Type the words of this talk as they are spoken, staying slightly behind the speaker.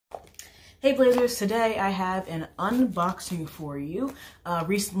Hey Blazers, today I have an unboxing for you.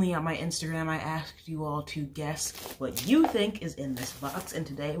 Recently on my Instagram I asked you all to guess what you think is in this box, and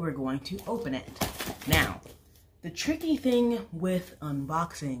today we're going to open it. Now, the tricky thing with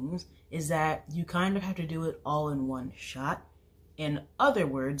unboxings is that you kind of have to do it all in one shot. In other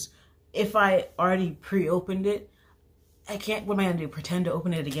words, if I already pre-opened it, what am I gonna do, pretend to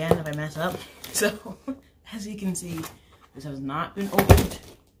open it again if I mess up? So, as you can see, this has not been opened.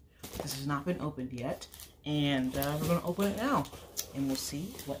 This has not been opened yet, and we're going to open it now, and we'll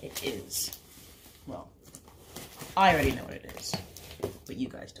see what it is. Well, I already know what it is, but you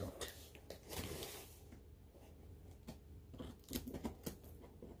guys don't.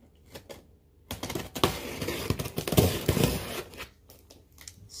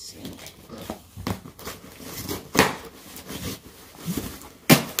 Let's see.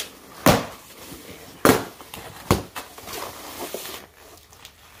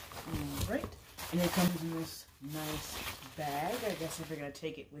 Alright, and it comes in this nice bag. I guess if you're going to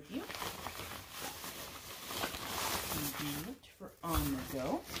take it with you. Convenient for on the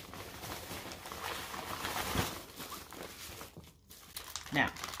go. Now,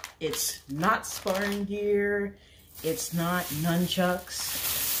 it's not sparring gear, it's not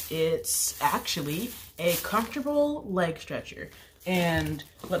nunchucks, it's actually a comfortable leg stretcher. And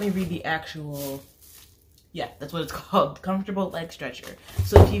let me read the actual... Yeah, that's what it's called, comfortable leg stretcher.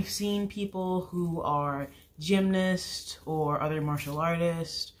 So if you've seen people who are gymnasts or other martial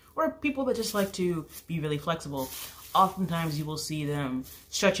artists, or people that just like to be really flexible, oftentimes you will see them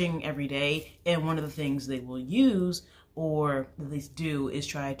stretching every day, and one of the things they will use, or at least do, is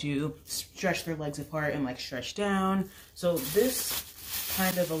try to stretch their legs apart and like stretch down. So this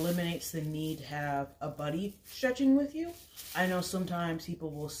kind of eliminates the need to have a buddy stretching with you. I know sometimes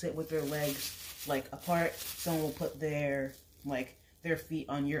people will sit with their legs like apart. Someone will put their feet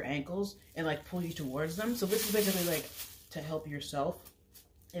on your ankles and like pull you towards them. So this is basically like to help yourself,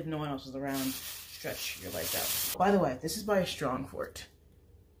 if no one else is around, stretch your legs out. By the way, this is by Strongfort.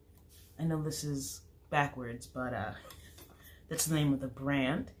 I know this is backwards, but that's the name of the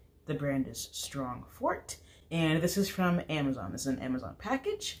brand. The brand is Strongfort, and this is from Amazon. This is an Amazon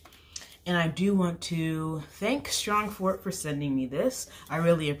package. And I do want to thank Strongfort for sending me this. I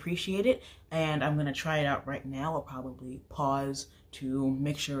really appreciate it, and I'm going to try it out right now. I'll probably pause to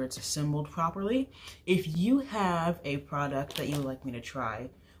make sure it's assembled properly. If you have a product that you would like me to try,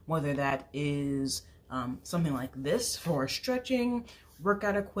 whether that is something like this for stretching,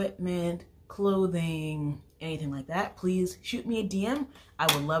 workout equipment, clothing, anything like that, please shoot me a DM.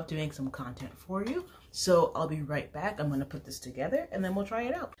 I would love to make some content for you. So I'll be right back. I'm going to put this together and then we'll try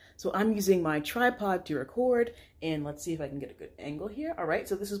it out. So I'm using my tripod to record, and let's see if I can get a good angle here. All right,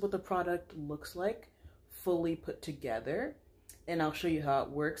 so this is what the product looks like fully put together, and I'll show you how it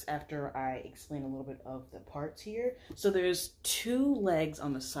works after I explain a little bit of the parts here. So there's two legs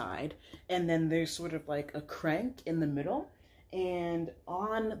on the side, and then there's sort of like a crank in the middle, and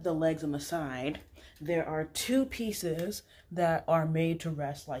on the legs on the side there are two pieces that are made to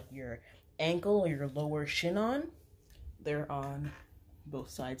rest like your ankle or your lower shin on. They're on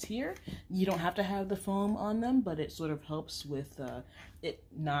both sides here. You don't have to have the foam on them, but it sort of helps with it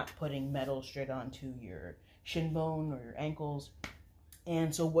not putting metal straight onto your shin bone or your ankles.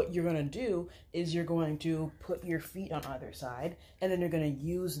 And so what you're going to do is you're going to put your feet on either side, and then you're going to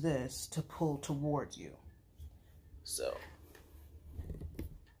use this to pull towards you. So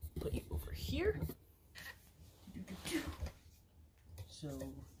put you over here. So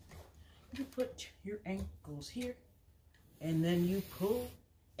you put your ankles here, and then you pull,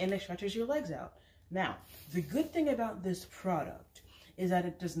 and it stretches your legs out. Now, the good thing about this product is that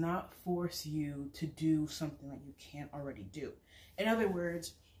it does not force you to do something that you can't already do. In other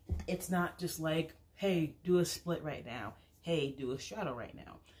words, it's not just like, hey, do a split right now. Hey, do a straddle right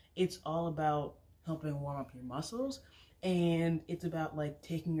now. It's all about helping warm up your muscles, and it's about like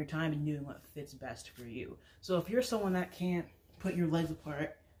taking your time and doing what fits best for you. So if you're someone that can't put your legs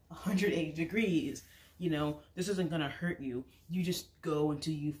apart 180 degrees, you know, this isn't gonna hurt you. You just go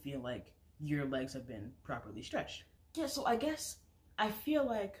until you feel like your legs have been properly stretched. Yeah, so I guess I feel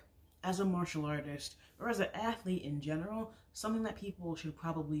like as a martial artist or as an athlete in general, something that people should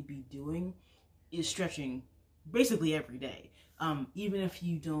probably be doing is stretching basically every day. Even if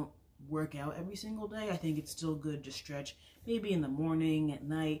you don't work out every single day, I think it's still good to stretch maybe in the morning, at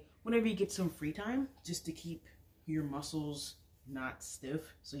night, whenever you get some free time, just to keep your muscles not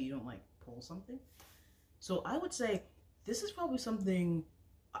stiff so you don't like pull something. So I would say this is probably something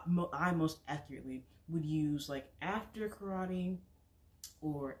I most accurately would use like after karate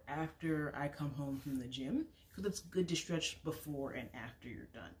or after I come home from the gym, because it's good to stretch before and after you're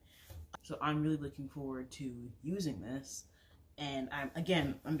done. So I'm really looking forward to using this. And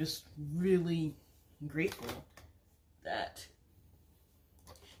I'm just really grateful that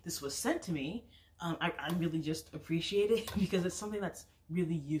this was sent to me. I really just appreciate it because it's something that's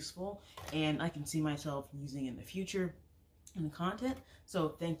really useful and I can see myself using in the future in the content. So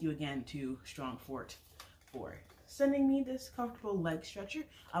thank you again to Strong Fort for sending me this comfortable leg stretcher.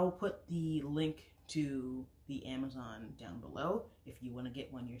 I will put the link to the Amazon down below if you want to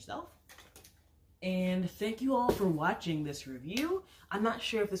get one yourself. And thank you all for watching this review. I'm not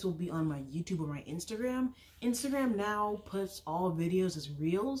sure if this will be on my YouTube or my Instagram. Instagram now puts all videos as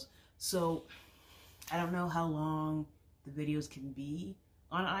reels, so I don't know how long the videos can be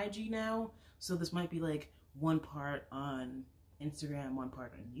on IG now. So this might be like one part on Instagram, one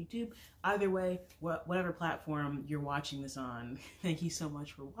part on YouTube. Either way, whatever platform you're watching this on, thank you so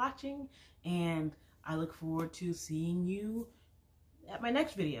much for watching, and I look forward to seeing you at my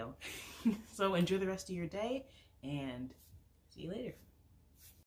next video. So enjoy the rest of your day and see you later.